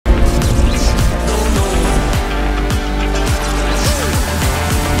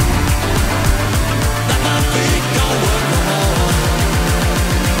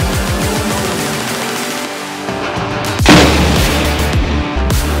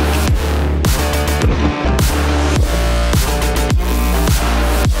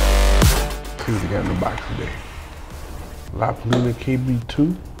La Polina KB2,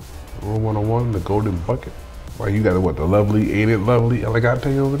 Room 101, the golden bucket. Why you got what, the lovely, ain't it lovely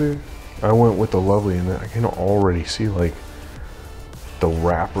elegante over there? I went with the lovely, and I can already see like the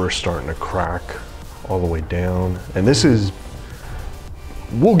wrapper starting to crack all the way down. And this is,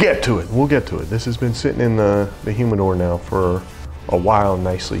 we'll get to it. This has been sitting in the humidor now for a while,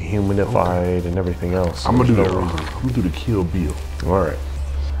 nicely humidified and everything else. I'm gonna do the Kill Bill. All right.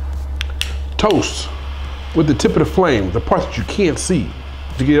 Toast with the tip of the flame, the parts that you can't see,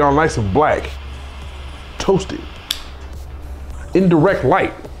 to get it all nice and black. Toast it. Indirect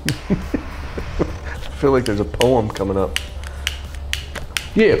light. I feel like there's a poem coming up.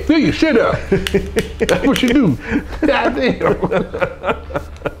 Yeah, fill your shit up. That's what you do. Goddamn.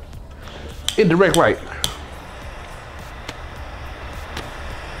 Indirect light.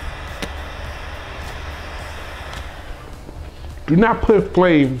 Do not put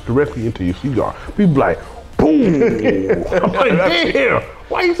flame directly into your cigar. People like, boom. I'm like, damn,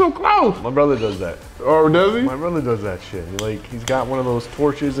 why are you so close? My brother does that. Oh, does he? My brother does that shit. He's got one of those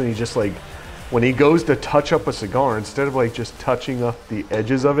torches, and he just like, when he goes to touch up a cigar, instead of like just touching up the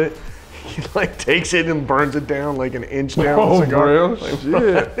edges of it, he like takes it and burns it down like an inch down the cigar. Bro, like,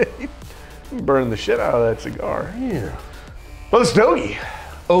 shit. Burn the shit out of that cigar. Yeah. Brother Stogie.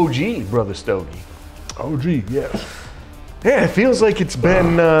 OG Brother Stogie. OG, yes. Yeah, it feels like it's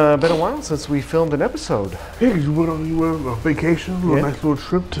been a while since we filmed an episode. Yeah, 'cause you went on a vacation, a nice little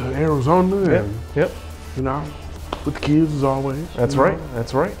trip to Arizona. Yep. And, Yep. you know, with the kids as always. That's right.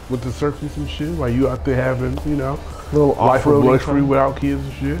 That's right. With the surface and shit, while you out there having, you know, Little life of off-roading luxury without kids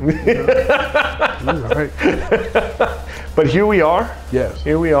and shit. You know? Right. But here we are. Yes.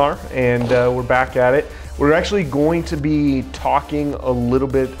 Here we are, and we're back at it. We're actually going to be talking a little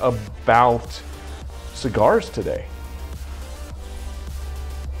bit about cigars today.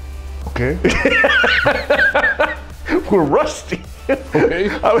 Okay. We're rusty. Okay.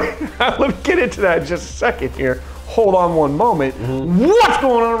 Let me get into that in just a second here. Hold on one moment. What's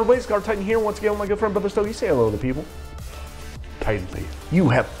going on, everybody? Cigar Titan here once again with my good friend Brother Stogie. Say hello to the people. Titan face. You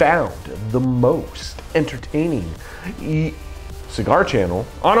have found the most entertaining cigar channel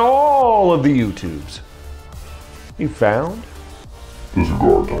on all of the YouTubes. You found The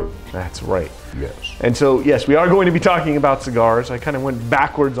Cigar Titan. That's right. Yes. And so, yes, we are going to be talking about cigars. I kind of went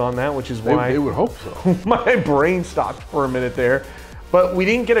backwards on that, which is why They would hope so. my brain stopped for a minute there. But we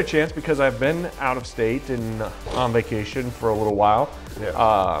didn't get a chance because I've been out of state and on vacation for a little while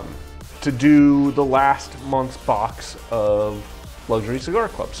to do the last month's box of Luxury Cigar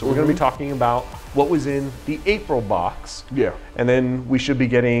Club. So we're going to be talking about what was in the April box. Yeah. And then we should be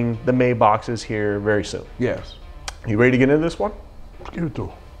getting the May boxes here very soon. Yes. You ready to get into this one? Let's give it to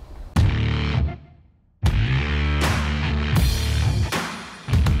him.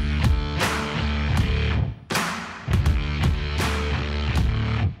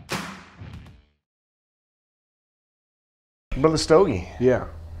 Brother Stogie, Yeah.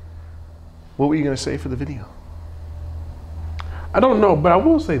 what were you going to say for the video? I don't know, but I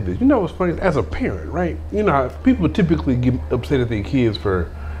will say this. You know what's funny? As a parent, right? You know how people typically get upset at their kids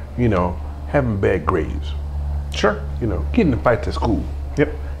for, you know, having bad grades. Sure. You know, getting in fights at school.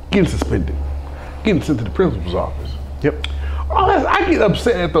 Yep. Getting suspended. Getting sent to the principal's office. Yep. All that, I get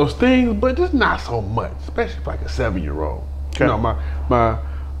upset at those things, but just not so much, especially for like a 7-year-old. Okay. You know, my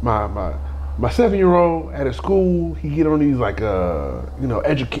 7-year-old at a school, he get on these like you know,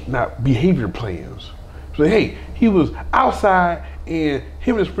 not behavior plans. So hey, he was outside and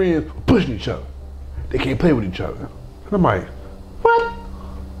him and his friends were pushing each other. They can't play with each other. And I'm like, what?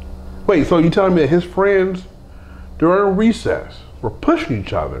 Wait, so you telling me that his friends during recess were pushing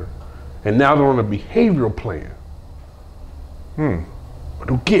each other and now they're on a behavioral plan? I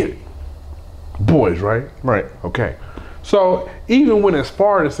don't get it. Boys, right? Right. Okay. So even went as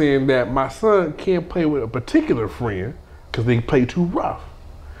far as saying that my son can't play with a particular friend because they play too rough.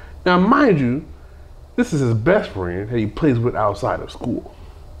 Now, mind you, this is his best friend that he plays with outside of school.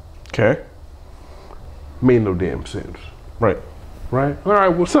 Okay. Made no damn sense. Right. Right? All right,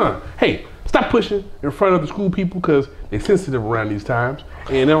 well, son, hey, stop pushing in front of the school people because they're sensitive around these times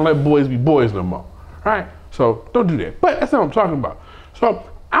and they don't let boys be boys no more. All right? So don't do that. But that's not what I'm talking about. So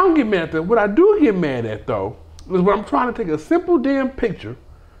I don't get mad at that. What I do get mad at, though, is when I'm trying to take a simple damn picture,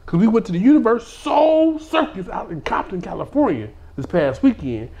 because we went to the Universal Circus out in Compton, California this past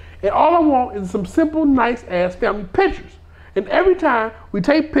weekend, and all I want is some simple, nice ass family pictures. And every time we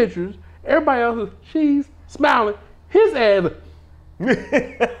take pictures, everybody else is, she's smiling, his ass.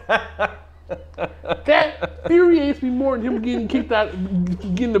 That infuriates me more than him getting kicked out,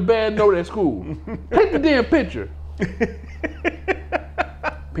 getting a bad note at school. Take the damn picture.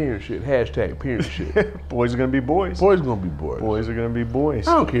 Parent shit. Hashtag parent shit. Boys are gonna be boys. Boys gonna be boys. Boys are gonna be boys.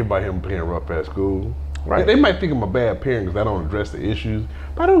 I don't care about him being rough at school. Right. They might think I'm a bad parent because I don't address the issues,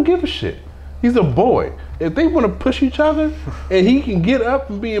 but I don't give a shit. He's a boy. If they want to push each other and he can get up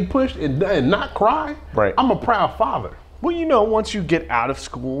from being pushed and not cry, right. I'm a proud father. Well, you know, once you get out of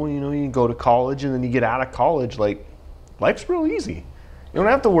school, you know, you go to college, and then you get out of college, like, life's real easy. You don't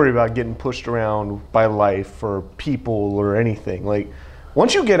have to worry about getting pushed around by life or people or anything. Like,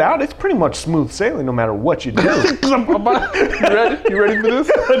 once you get out, it's pretty much smooth sailing no matter what you do. You ready? You ready for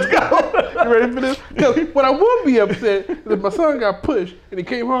this? Let's go. You ready for this? Because what I would be upset is if my son got pushed and he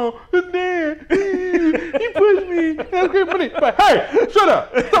came home, Dad, he pushed me. That's great for me. But hey, shut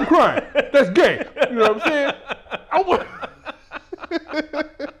up. Stop crying. That's gay. You know what I'm saying? I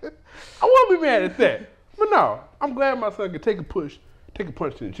won't be mad at that. But no, I'm glad my son could take a punch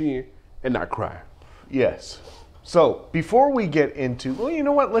to the chin and not cry. Yes. So before we get into, well, you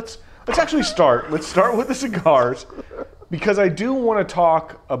know what? Let's actually start. Let's start with the cigars, because I do want to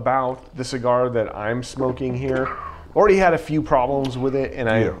talk about the cigar that I'm smoking here. Already had a few problems with it, and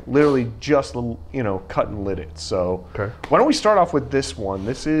I literally just, you know, cut and lit it. So why don't we start off with this one?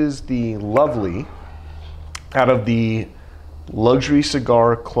 This is the Lovely out of the Luxury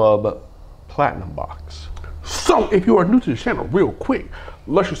Cigar Club Platinum Box. So if you are new to the channel, real quick,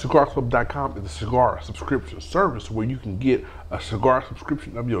 LuxuryCigarClub.com is a cigar subscription service where you can get a cigar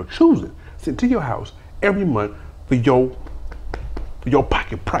subscription of your choosing sent to your house every month for your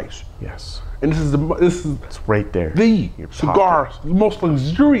pocket price. Yes. And it's right there. The most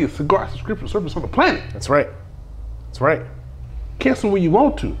luxurious cigar subscription service on the planet. That's right. That's right. Cancel when you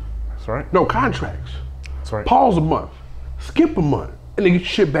want to. That's right. No contracts. That's right. Pause a month. Skip a month. And then get your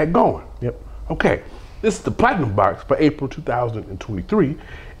shit back going. Yep. Okay. This is the Platinum Box for April 2023. And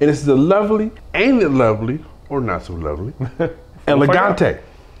this is the Lovely, ain't it lovely, or not so lovely, Elegante.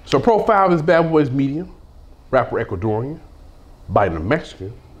 So profile of this bad boy is medium, wrapper Ecuadorian, bite of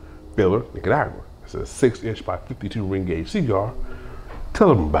Mexican, filler Nicaragua. It's a 6-inch by 52 ring gauge cigar. Tell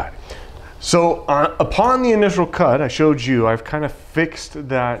them about it. So upon the initial cut, I showed you, I've kind of fixed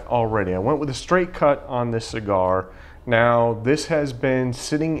that already. I went with a straight cut on this cigar. Now this has been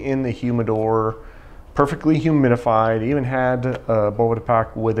sitting in the humidor, perfectly humidified, even had a boba de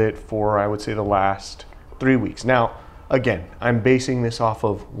pack with it for, I would say, the last 3 weeks. Now, again, I'm basing this off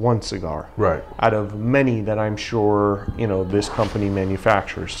of one cigar. Right. Out of many that I'm sure, you know, this company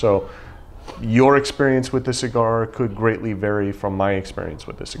manufactures. So your experience with the cigar could greatly vary from my experience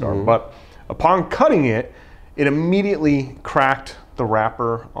with the cigar. But upon cutting it, it immediately cracked the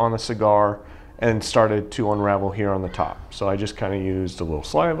wrapper on the cigar and started to unravel here on the top. So I just kind of used a little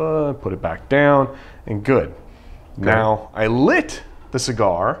saliva, put it back down, and good. Okay. Now I lit the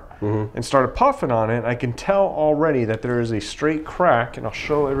cigar and started puffing on it. I can tell already that there is a straight crack, and I'll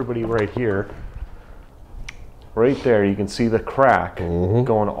show everybody right here. Right there, you can see the crack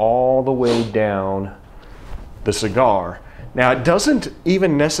going all the way down the cigar. Now it doesn't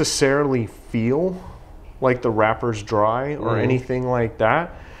even necessarily feel like the wrapper's dry or anything like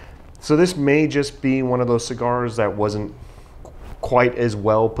that. So this may just be one of those cigars that wasn't quite as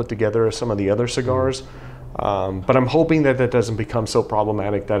well put together as some of the other cigars. But I'm hoping that that doesn't become so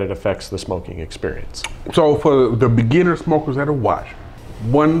problematic that it affects the smoking experience. So for the beginner smokers that are watching,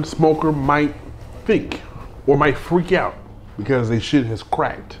 one smoker might think or might freak out because their shit has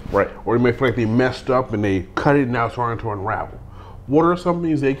cracked. Right. Or they may feel like they messed up and they cut it and now it's starting to unravel. What are some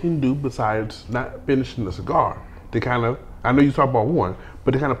things they can do besides not finishing the cigar to kind of, I know you talk about one,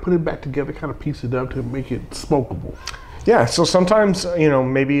 but to kind of put it back together, kind of piece it up to make it smokable? Yeah, so sometimes, you know,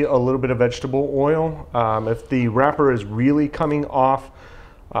 maybe a little bit of vegetable oil. If the wrapper is really coming off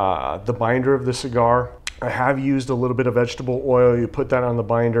the binder of the cigar, I have used a little bit of vegetable oil. You put that on the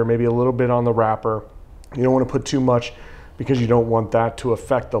binder, maybe a little bit on the wrapper. You don't want to put too much because you don't want that to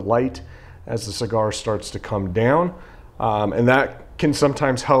affect the light as the cigar starts to come down. And that can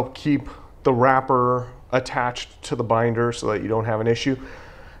sometimes help keep the wrapper attached to the binder so that you don't have an issue.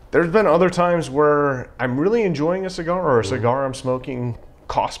 There's been other times where I'm really enjoying a cigar, or a cigar I'm smoking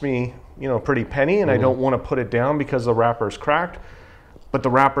cost me, you know, a pretty penny, and I don't want to put it down because the wrapper's cracked, but the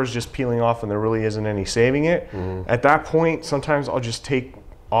wrapper's just peeling off and there really isn't any saving it. At that point, sometimes I'll just take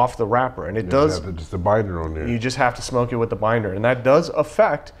off the wrapper, and it does. Just the binder on there. You just have to smoke it with the binder, and that does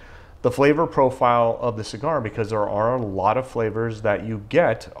affect the flavor profile of the cigar because there are a lot of flavors that you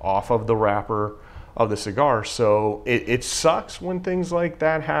get off of the wrapper of the cigar. So it sucks when things like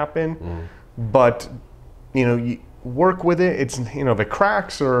that happen, but you know, you work with it. It's, you know, if it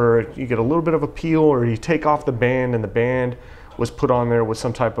cracks or you get a little bit of a peel, or you take off the band and the band was put on there with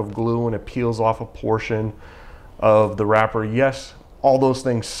some type of glue and it peels off a portion of the wrapper, yes, all those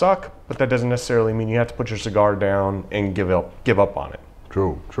things suck, but that doesn't necessarily mean you have to put your cigar down and give up on it.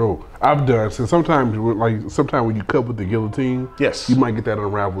 True, true. I've done, so sometimes when you cut with the guillotine, yes, you might get that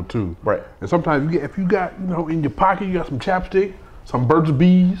unraveled too. Right. And sometimes if you got, in your pocket, you got some chapstick, some Burt's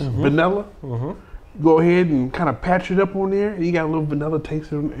Bees, vanilla, go ahead and kind of patch it up on there, and you got a little vanilla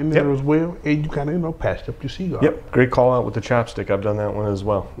taste in there as well, and you kind of, patched up your cigar. Yep, great call out with the chapstick. I've done that one as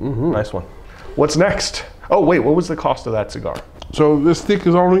well. Nice one. What's next? Oh wait, what was the cost of that cigar? So this stick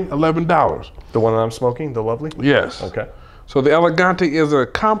is only $11. The one that I'm smoking, the Lovely? Yes. Okay. So the Elegante is a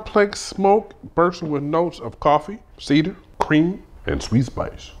complex smoke bursting with notes of coffee, cedar, cream, and sweet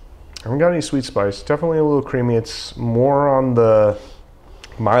spice. I haven't got any sweet spice. Definitely a little creamy. It's more on the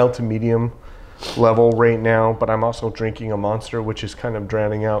mild to medium level right now, but I'm also drinking a Monster, which is kind of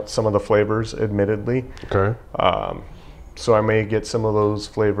drowning out some of the flavors, admittedly. Okay. So I may get some of those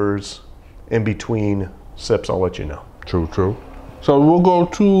flavors in between sips. I'll let you know. True, true. So we'll go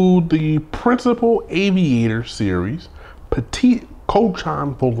to the Principal Aviator series, Petit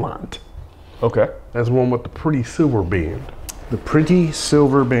Colchon Volant. Okay. That's one with the pretty silver band. The pretty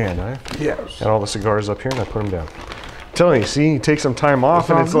silver band, huh? Yes. And all the cigars up here, and I put them down. I'm telling you, see, you take some time off,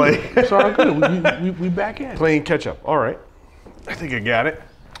 and it's good. like... It's all good. We back in. Playing catch up. All right. I think I got it.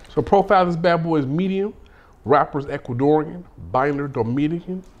 So profile this bad boy is medium, wrappers Ecuadorian, binder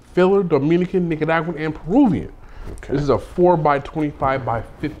Dominican, filler Dominican, Nicaraguan, and Peruvian. Okay. This is a 4x25 by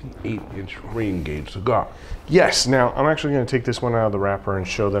 58 inch ring gauge cigar. Yes. Now I'm actually going to take this one out of the wrapper and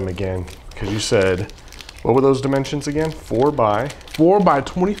show them again, because you said, what were those dimensions again? 4 by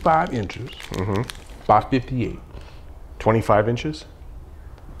 25 inches by 58. 25 inches.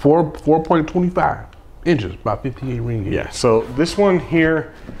 4.25 inches by 58 ring gauge. Yeah. So this one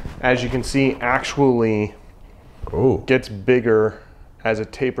here, as you can see, actually gets bigger as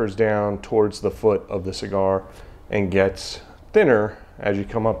it tapers down towards the foot of the cigar, and gets thinner as you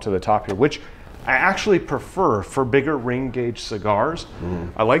come up to the top here, which I actually prefer for bigger ring gauge cigars.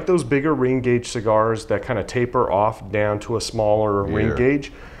 I like those bigger ring gauge cigars that kind of taper off down to a smaller ring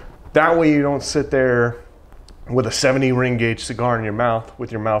gauge. That way you don't sit there with a 70 ring gauge cigar in your mouth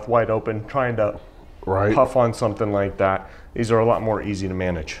with your mouth wide open trying to puff on something like that. These are a lot more easy to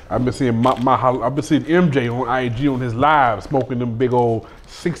manage. I've been seeing I've been seeing MJ on IG on his live smoking them big old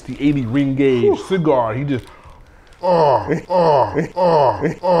 60, 80 ring gauge cigar. He just the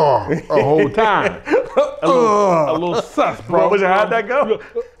whole time. A little sus, bro. How'd that go?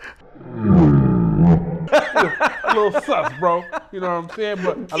 A little sus, bro. You know what I'm saying?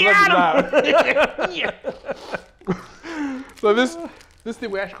 But I love it live. So this thing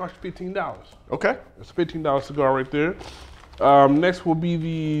will actually cost you $15. Okay. It's a $15 cigar right there. Next will be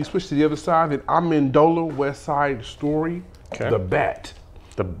the switch to the other side, the Amendola West Side Story. The Bat.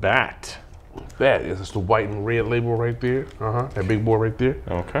 The Bat. That is just the white and red label right there. That big boy right there.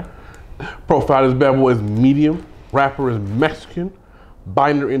 Okay. Profile this bad boy is medium. Wrapper is Mexican.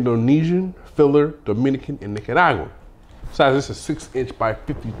 Binder Indonesian. Filler Dominican and Nicaraguan. Size this is 6 inch by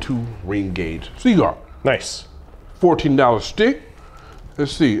 52 ring gauge cigar. Nice. $14 stick.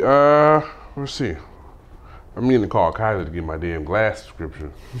 Let's see. I'm in the call Kaiser to get my damn glass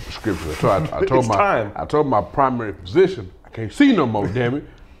prescription. I told my primary physician, I can't see no more, damn it.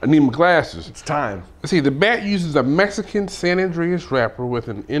 I need my glasses. It's time. Let's see, the Bat uses a Mexican San Andreas wrapper with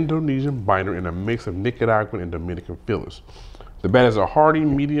an Indonesian binder and a mix of Nicaraguan and Dominican fillers. The Bat is a hearty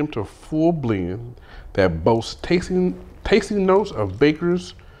medium to full blend that boasts tasting notes of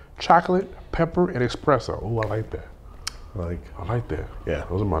baker's chocolate, pepper, and espresso. Oh, I like that. I like that. Yeah.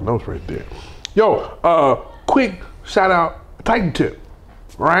 Those are my notes right there. Yo, quick shout out, Titan Tip,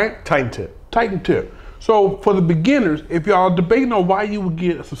 right? Titan Tip. Titan Tip. So for the beginners, if y'all debating on why you would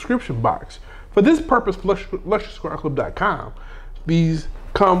get a subscription box, for this purpose, LuxurioCigarClub.com, these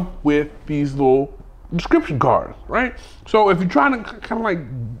come with these little description cards, right? So if you're trying to kind of like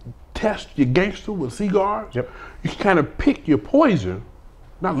test your gangster with cigars, you can kind of pick your poison,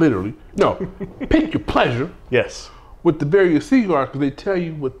 not literally, no, pick your pleasure. Yes. With the various cigars, because they tell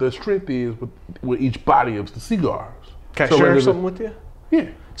you what the strength is with each body of the cigars. Can I share something with you? Yeah.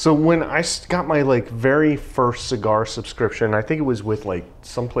 So when I got my very first cigar subscription, I think it was with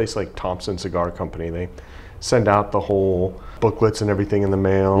someplace like Thompson Cigar Company. They send out the whole booklets and everything in the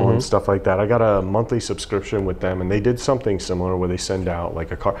mail and stuff like that. I got a monthly subscription with them, and they did something similar where they send out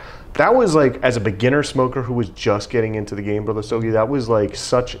a card. That was as a beginner smoker who was just getting into the game, Brother Stogie, that was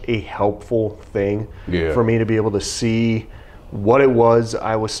such a helpful thing for me to be able to see what it was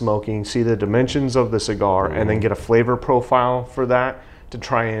I was smoking, see the dimensions of the cigar, and then get a flavor profile for that to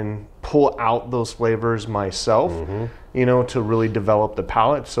try and pull out those flavors myself, to really develop the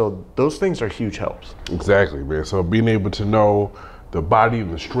palate. So those things are huge helps. Exactly, man. So being able to know, the body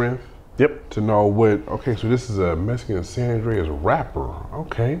and the strength. Yep. To know what, okay, so this is a Mexican San Andreas wrapper.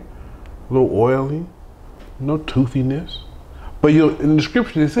 Okay. A little oily, no toothiness. But in the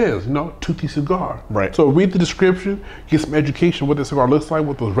description it says, toothy cigar. Right. So read the description, get some education what the cigar looks like,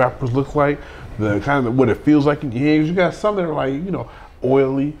 what those wrappers look like, the kind of what it feels like in your hands. You got some that are like,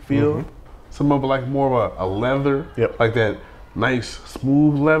 oily feel. Some of it like more of a leather, like that nice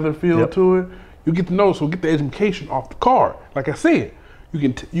smooth leather feel to it. You get to know, so get the education off the card. Like I said,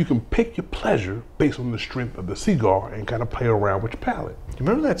 you can pick your pleasure based on the strength of the cigar and kind of play around with your palate. You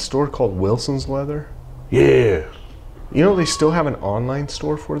remember that store called Wilson's Leather? Yeah. They still have an online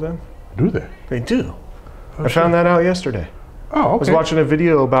store for them? Do they? They do. I found that out yesterday. Oh, okay. I was watching a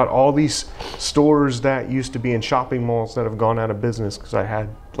video about all these stores that used to be in shopping malls that have gone out of business because I had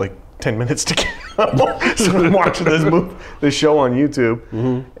like 10 minutes to go. So I'm watching this show on YouTube.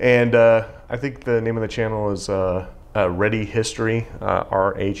 And I think the name of the channel is Ready History,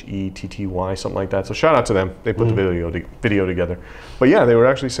 RHETTY, something like that. So shout out to them. They put the video together. But yeah, they were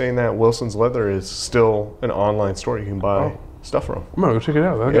actually saying that Wilson's Leather is still an online store you can buy stuff from. I'm gonna go check it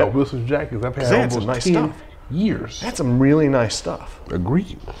out. I got Wilson's jackets. I've had almost 10 years. That's some really nice stuff.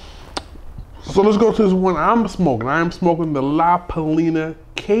 Agreed. So let's go to this one I'm smoking. I am smoking the La Palina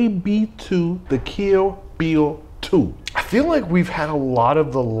KB2, the Kill Bill 2. I feel like we've had a lot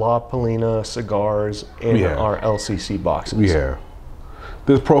of the La Palina cigars in our LCC boxes. We have.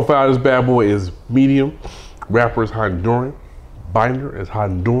 This profile of this bad boy is medium. Wrapper is Honduran. Binder is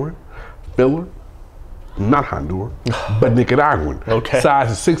Honduran. Filler, not Honduran, but Nicaraguan. Okay.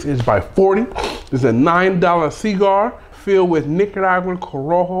 Size is 6 inch by 40. It's a $9 cigar filled with Nicaraguan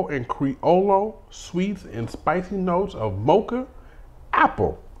Corojo and Criollo sweets and spicy notes of mocha,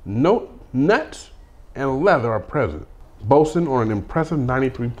 apple, nuts, and leather are present. Boasting on an impressive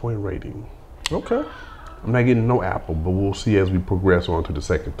 93-point rating. Okay. I'm not getting no apple, but we'll see as we progress on to the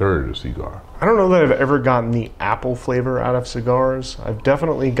second third of the cigar. I don't know that I've ever gotten the apple flavor out of cigars. I've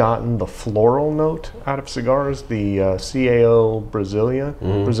definitely gotten the floral note out of cigars. The CAO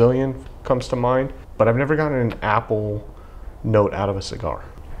Brazilian comes to mind, but I've never gotten an apple note out of a cigar.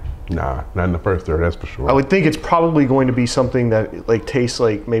 Nah, not in the first third, that's for sure. I would think it's probably going to be something that like tastes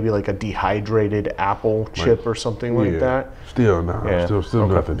like maybe like a dehydrated apple chip or something like that. Still, still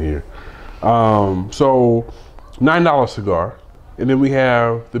nothing here. So $9 cigar, and then we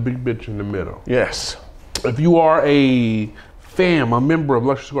have the big bitch in the middle. Yes. If you are a member of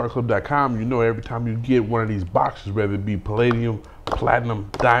LuxuryCigarClub.com, you know every time you get one of these boxes, whether it be palladium, platinum,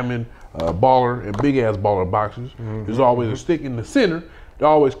 diamond, baller, and big ass baller boxes, there's always a stick in the center. It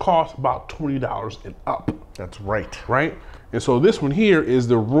always costs about $20 and up. That's right. Right? And so this one here is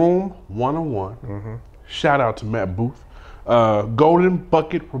the Room 101. Shout out to Matt Booth. Golden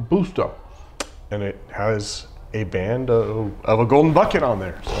Bucket Robusto. And it has a band of a golden bucket on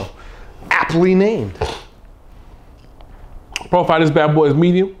there, so aptly named. Profile this bad boy is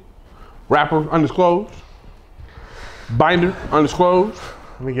medium. Wrapper undisclosed. Binder undisclosed.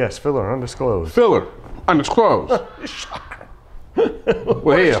 Let me guess, filler undisclosed. Filler undisclosed.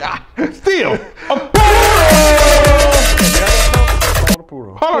 Well, hell, still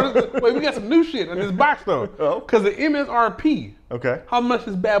hold on, wait, we got some new shit in this box though. Because the MSRP, how much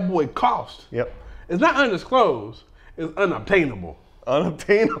this bad boy cost, it's not undisclosed, it's unobtainable.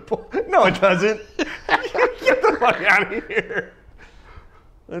 Unobtainable? No, it doesn't. Get the fuck out of here.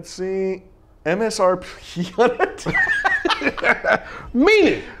 Let's see. MSRP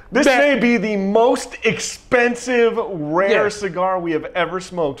Meaning, this may be the most expensive rare cigar we have ever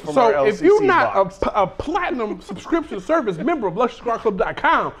smoked from our LCC box. So if you're not a platinum subscription service member of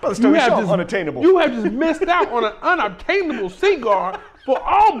LuxuryCigarClub.com, you have just missed out on an unobtainable cigar for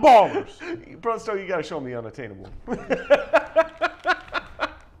all ballers. Bro, so you gotta show me unattainable.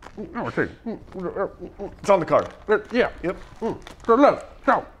 It's on the card. Yeah. Yep. So look,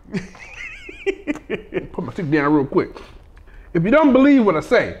 put my stick down real quick. If you don't believe what I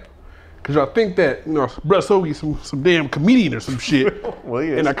say, because y'all think that, Brother Sogi's some damn comedian or some shit, well, he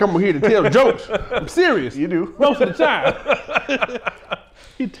is. And I come over here to tell jokes. I'm serious. You do. Most of the time.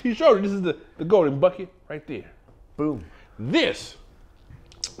 he showed you this is the golden bucket right there. Boom. This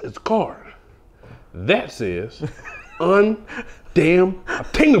is a card that says undamn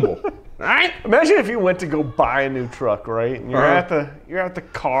obtainable. All right? Imagine if you went to go buy a new truck, right? And you're at the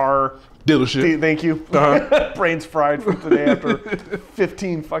car dealership. Thank you. Brains fried from today after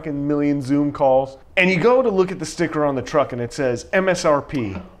 15 fucking million Zoom calls. And you go to look at the sticker on the truck and it says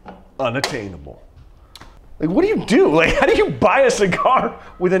MSRP unattainable. Like, what do you do? Like, how do you buy a cigar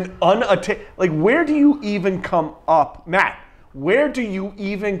with an unattainable? Like, where do you even come up, Matt? Where do you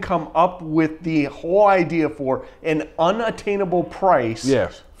even come up with the whole idea for an unattainable price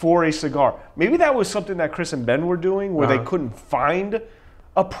for a cigar? Maybe that was something that Chris and Ben were doing where they couldn't find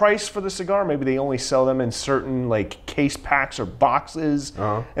a price for the cigar. Maybe they only sell them in certain like case packs or boxes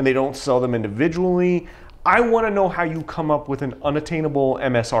and they don't sell them individually. I want to know how you come up with an unattainable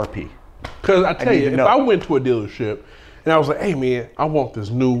MSRP. Because I tell you, if I went to a dealership and I was like, hey man, I want this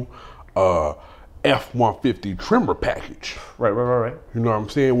new F-150 trimmer package. Right. You know what I'm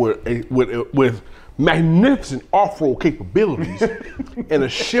saying? With magnificent off-road capabilities and a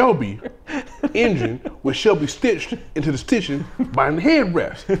Shelby engine with Shelby stitched into the stitching by the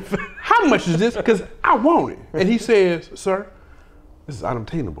headrest. How much is this? Because I want it. And he says, sir, this is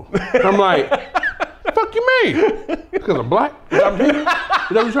unattainable. And I'm like, fuck you mean? Because I'm black? Is that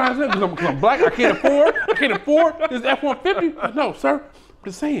what you're trying to say? Because I'm black? I can't afford this F-150? No, sir. I'm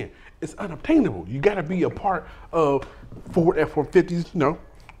just saying. It's unobtainable. You got to be a part of Ford F-150's, you know,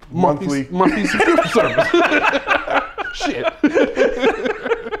 monthly subscription service. Shit.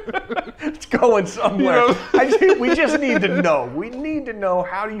 It's going somewhere. You know? We just need to know. We need to know,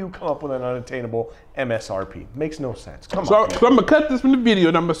 how do you come up with an unattainable MSRP? Makes no sense. Come on. So I'm going to cut this from the video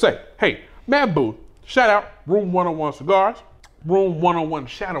and I'm going to say, hey, Matt Booth, shout out Room 101 Cigars, Room 101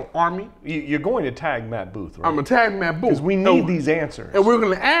 Shadow Army. You're going to tag Matt Booth, right? I'm going to tag Matt Booth. Because we need these answers. And we're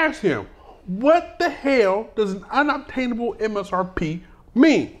going to ask him, what the hell does an unobtainable MSRP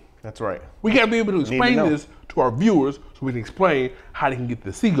mean? That's right. We got to be able to explain this to our viewers so we can explain how they can get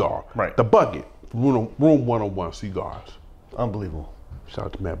the cigar, the bucket, from Room 101 Cigars. Unbelievable. Shout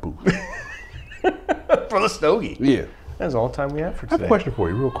out to Matt Booth. For the stogie. Yeah. That's all the time we have for today. I have a question for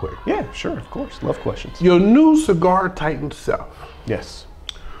you real quick. Yeah, sure, of course. Love questions. Your new Cigar Titan self. Yes.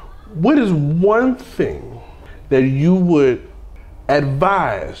 What is one thing that you would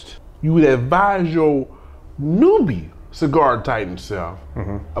advise your newbie Cigar Titan self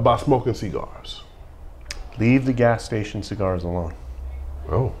about smoking cigars? Leave the gas station cigars alone.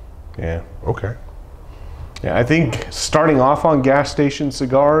 Oh. Yeah. Okay. Yeah, I think starting off on gas station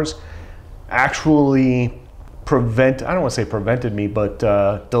cigars actually I don't want to say prevented me, but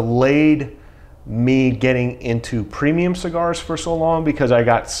delayed me getting into premium cigars for so long because I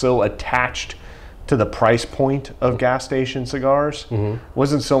got so attached to the price point of gas station cigars.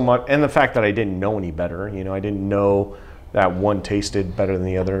 Wasn't so much, and the fact that I didn't know any better. You know, I didn't know that one tasted better than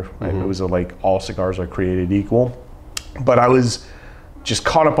the other. It was like all cigars are created equal. But I was just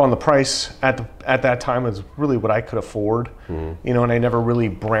caught up on the price at that time is really what I could afford. You know, and I never really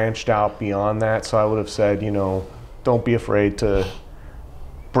branched out beyond that. So I would have said, you know, don't be afraid to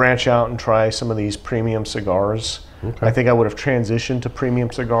branch out and try some of these premium cigars. I think I would have transitioned to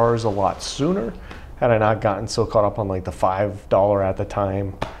premium cigars a lot sooner had I not gotten so caught up on like the $5 at the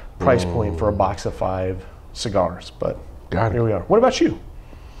time price point for a box of 5 cigars. But here we are. What about you?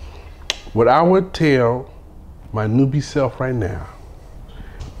 What I would tell my newbie self right now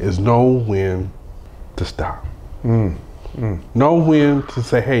is know when to stop. Know when to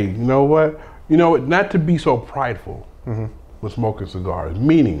say, hey, you know what? You know what? Not to be so prideful with smoking cigars.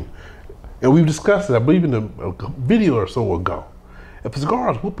 Meaning, and we've discussed it, I believe in a video or so ago, if a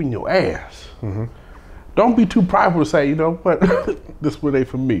cigar is whooping your ass, don't be too prideful to say, you know what, this one ain't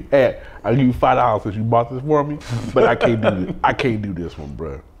for me. Hey, I'll give you $5 since you bought this for me, but I can't do this. I can't do this one,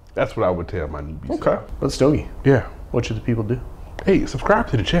 bro. That's what I would tell my newbies. Okay. Let's Stogie. Yeah. What should the people do? Hey, subscribe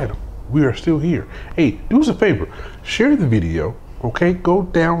to the channel. We are still here. Hey, do us a favor. Share the video, okay? Go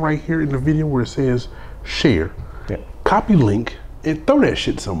down right here in the video where it says share. Copy link and throw that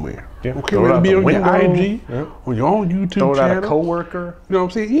shit somewhere. Okay, whether it be on your IG, on your own YouTube channel. Throw it at a coworker. You know what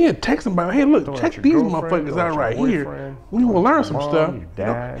I'm saying? Yeah, text somebody. Hey, look, check these motherfuckers out right here. We want to learn some stuff. Your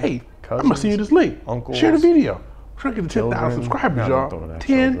dad, hey, I'm going to send you this link. Uncles, share the video. We're trying to get to 10,000 subscribers, y'all.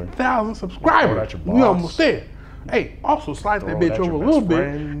 10,000 subscribers. We almost there. Hey, also slide that bitch over a little bit,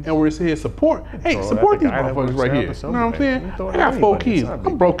 and where it says support, hey, support these motherfuckers right here. You know what I'm saying? I got 4 kids.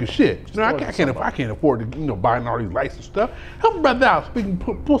 I'm broke as shit. You know, I can't afford to, you know, buying all these lights and stuff. Help a brother out so we can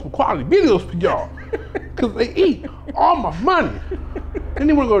pull some quality videos for y'all. Because they eat all my money. Then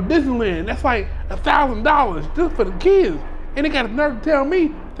they want to go to Disneyland. That's like $1,000 just for the kids. And they got the nerve to tell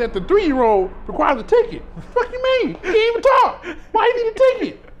me that the 3-year-old requires a ticket. What the fuck you mean? He can't even talk. Why you need a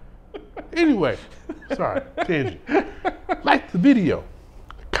ticket? Anyway, sorry, tangent. Like the video.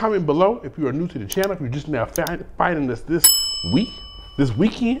 Comment below if you are new to the channel, if you're just now finding us this week, this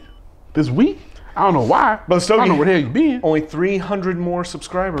weekend, this week. I don't know why, but I don't know where the hell you've been. Only 300 more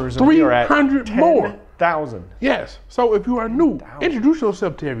subscribers. 300 more. 10,000. Yes. So if you are new, introduce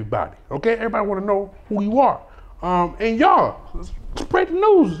yourself to everybody. Okay? Everybody want to know who you are. And y'all, spread the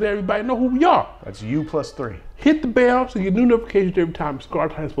news so everybody know who we are. That's you plus 3. Hit the bell so you get new notifications every time Cigar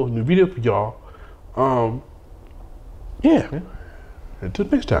posts a new video for y'all. Yeah. Until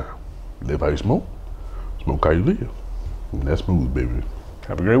next time, live how you smoke, smoke how you live. And that's smooth, baby.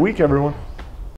 Have a great week, everyone.